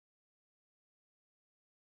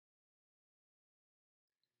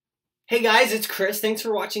Hey guys, it's Chris. Thanks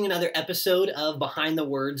for watching another episode of Behind the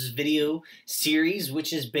Words video series,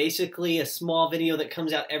 which is basically a small video that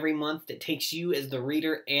comes out every month that takes you as the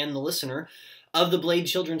reader and the listener of the Blade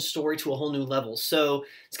children's story to a whole new level. So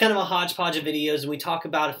it's kind of a hodgepodge of videos, and we talk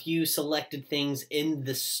about a few selected things in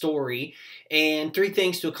the story, and three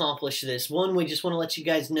things to accomplish this. One, we just want to let you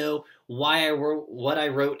guys know why I wrote what I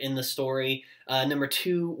wrote in the story. Number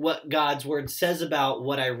two, what God's Word says about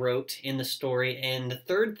what I wrote in the story. And the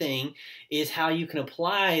third thing is how you can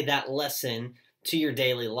apply that lesson to your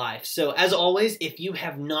daily life. So as always, if you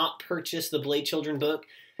have not purchased the Blade Children book,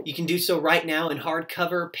 you can do so right now in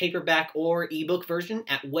hardcover, paperback, or ebook version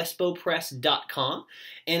at westbowpress.com.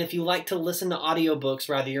 And if you like to listen to audiobooks,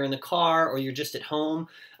 whether you're in the car or you're just at home,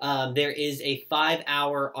 there is a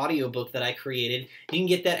 5-hour audiobook that I created. You can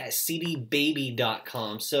get that at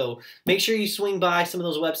cdbaby.com. So make sure you swing by some of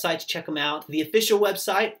those websites, check them out. The official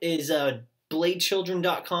website is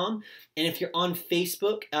bladechildren.com. And if you're on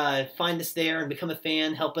Facebook, find us there and become a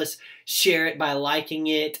fan. Help us share it by liking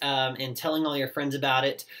it and telling all your friends about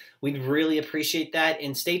it. We'd really appreciate that.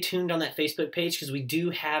 And stay tuned on that Facebook page because we do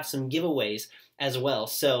have some giveaways as well.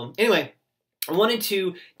 So anyway, I wanted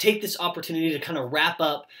to take this opportunity to kind of wrap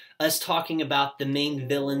up us talking about the main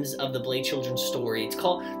villains of the Blade Children's story.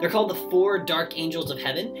 They're called the 4 Dark Angels of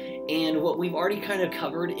Heaven, and what we've already kind of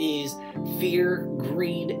covered is fear,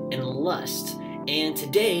 greed, and lust. And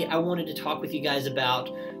today I wanted to talk with you guys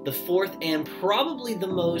about the 4th and probably the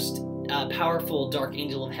most powerful Dark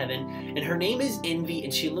Angel of Heaven, and her name is Envy,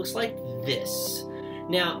 and she looks like this.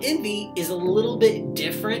 Now, Envy is a little bit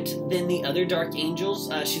different than the other Dark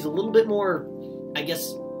Angels. She's a little bit more, I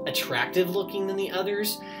guess, attractive looking than the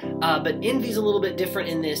others, but Envy's a little bit different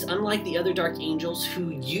in this. Unlike the other Dark Angels who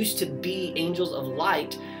used to be angels of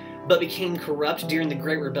light but became corrupt during the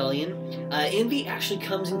Great Rebellion, Envy actually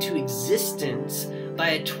comes into existence by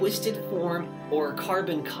a twisted form or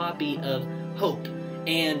carbon copy of Hope.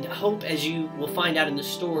 And Hope, as you will find out in the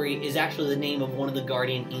story, is actually the name of one of the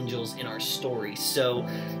guardian angels in our story. So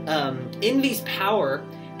Envy's power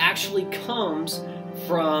actually comes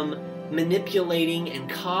from manipulating and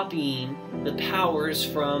copying the powers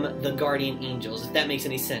from the guardian angels, if that makes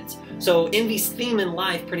any sense. So Envy's theme in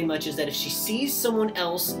life pretty much is that if she sees someone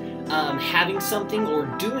else having something or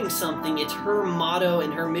doing something, it's her motto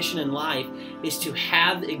and her mission in life is to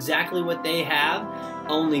have exactly what they have,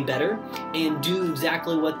 only better, and do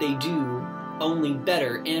exactly what they do, only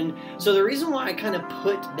better. And so the reason why I kind of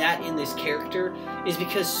put that in this character is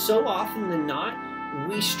because so often than not,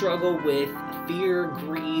 we struggle with fear,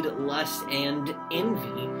 greed, lust, and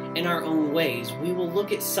envy in our own ways. We will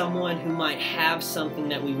look at someone who might have something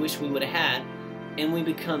that we wish we would have had, and we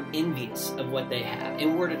become envious of what they have.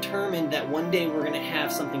 And we're determined that one day we're going to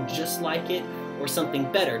have something just like it or something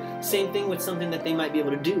better. Same thing with something that they might be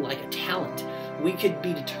able to do, like a talent. We could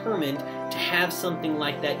be determined to have something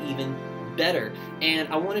like that even better. And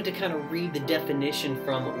I wanted to kind of read the definition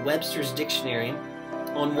from Webster's dictionary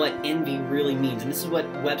on what envy really means. And this is what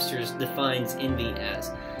Webster's defines envy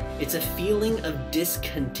as. It's a feeling of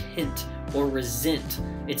discontent or resent.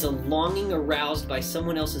 It's a longing aroused by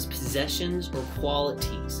someone else's possessions or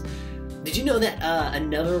qualities. Did you know that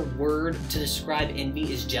another word to describe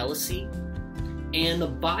envy is jealousy? And the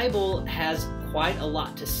Bible has quite a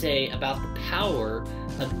lot to say about the power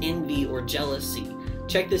of envy or jealousy.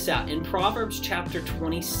 Check this out. In Proverbs chapter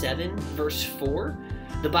 27, verse 4,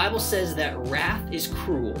 the Bible says that wrath is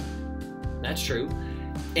cruel. That's true.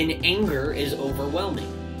 And anger is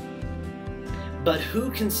overwhelming. But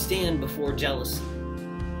who can stand before jealousy?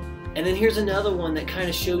 And then here's another one that kind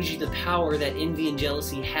of shows you the power that envy and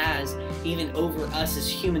jealousy has even over us as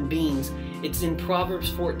human beings. It's in Proverbs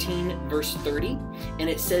 14, verse 30, and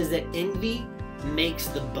it says that envy makes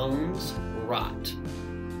the bones rot.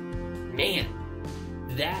 Man,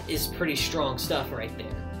 that is pretty strong stuff right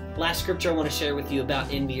there. Last scripture I want to share with you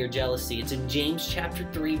about envy or jealousy. It's in James chapter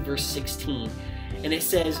 3, verse 16. And it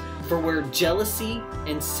says, "For where jealousy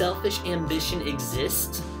and selfish ambition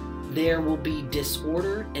exist, there will be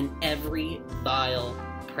disorder and every vile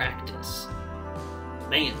practice."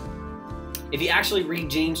 Man. If you actually read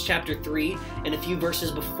James chapter 3 and a few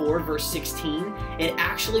verses before verse 16, it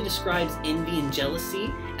actually describes envy and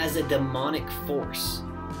jealousy as a demonic force.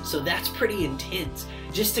 So that's pretty intense.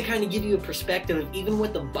 Just to kind of give you a perspective of even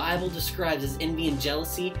what the Bible describes as envy and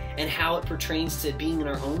jealousy and how it pertains to being in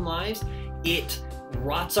our own lives, it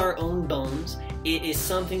rots our own bones. It is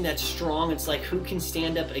something that's strong. It's like, who can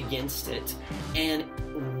stand up against it? And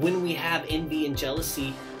when we have envy and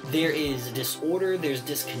jealousy, there is disorder, there's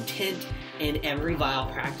discontent, and every vile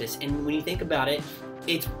practice. And when you think about it,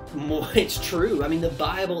 it's true. I mean, the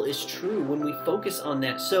Bible is true when we focus on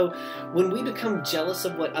that. So when we become jealous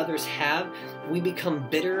of what others have, we become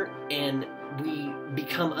bitter and we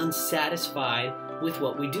become unsatisfied with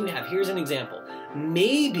what we do have. Here's an example.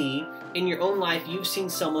 Maybe in your own life you've seen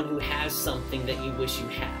someone who has something that you wish you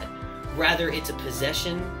had. Rather it's a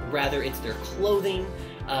possession, rather it's their clothing,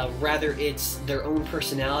 rather it's their own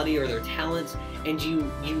personality or their talents, and you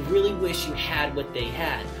really wish you had what they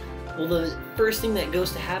had. Well, the first thing that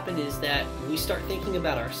goes to happen is that we start thinking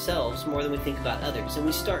about ourselves more than we think about others. And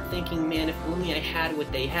we start thinking, man, if only I had what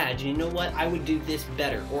they had, you know what? I would do this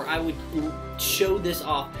better, or I would show this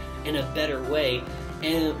off in a better way.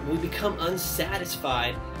 And we become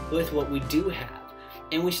unsatisfied with what we do have.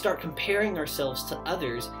 And we start comparing ourselves to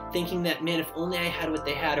others, thinking that, man, if only I had what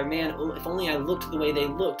they had, or man, if only I looked the way they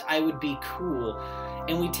looked, I would be cool.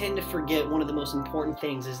 And we tend to forget one of the most important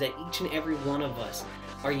things is that each and every one of us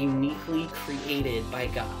are uniquely created by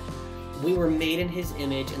God. We were made in His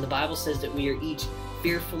image, and the Bible says that we are each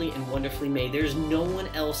fearfully and wonderfully made. There's no one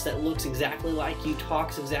else that looks exactly like you,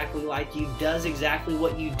 talks exactly like you, does exactly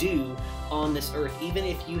what you do on this earth. Even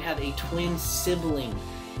if you have a twin sibling,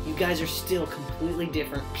 you guys are still completely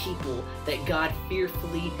different people that God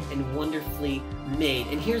fearfully and wonderfully made.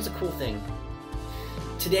 And here's the cool thing.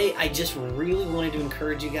 Today, I just really wanted to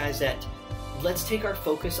encourage you guys that let's take our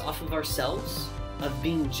focus off of ourselves, of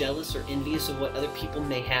being jealous or envious of what other people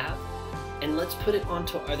may have, and let's put it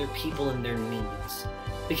onto other people and their needs.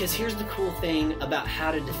 Because here's the cool thing about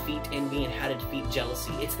how to defeat envy and how to defeat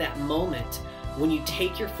jealousy. It's that moment when you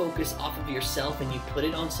take your focus off of yourself and you put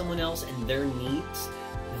it on someone else and their needs.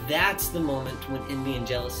 That's the moment when envy and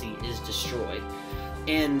jealousy is destroyed.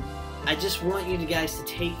 And I just want you guys to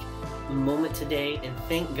take a moment today and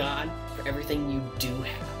thank God for everything you do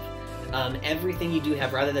have. Everything you do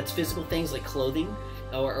have, rather that's physical things like clothing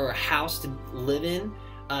or a house to live in,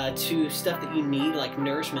 to stuff that you need like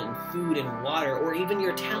nourishment and food and water, or even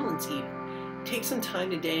your talents even. Take some time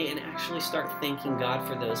today and actually start thanking God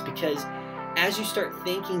for those, because as you start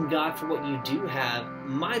thanking God for what you do have,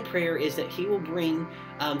 my prayer is that He will bring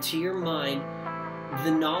to your mind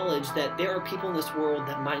the knowledge that there are people in this world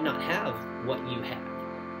that might not have what you have.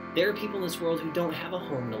 There are people in this world who don't have a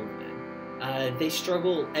home to live in. They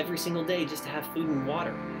struggle every single day just to have food and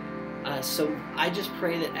water. So I just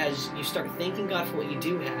pray that as you start thanking God for what you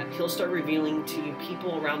do have, He'll start revealing to you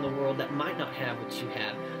people around the world that might not have what you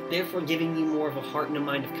have, therefore giving you more of a heart and a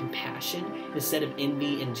mind of compassion instead of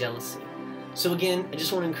envy and jealousy. So again, I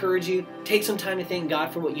just want to encourage you, take some time to thank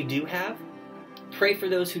God for what you do have. Pray for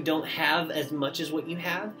those who don't have as much as what you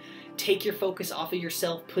have. Take your focus off of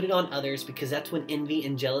yourself, put it on others, because that's when envy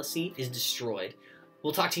and jealousy is destroyed.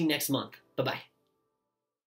 We'll talk to you next month. Bye-bye.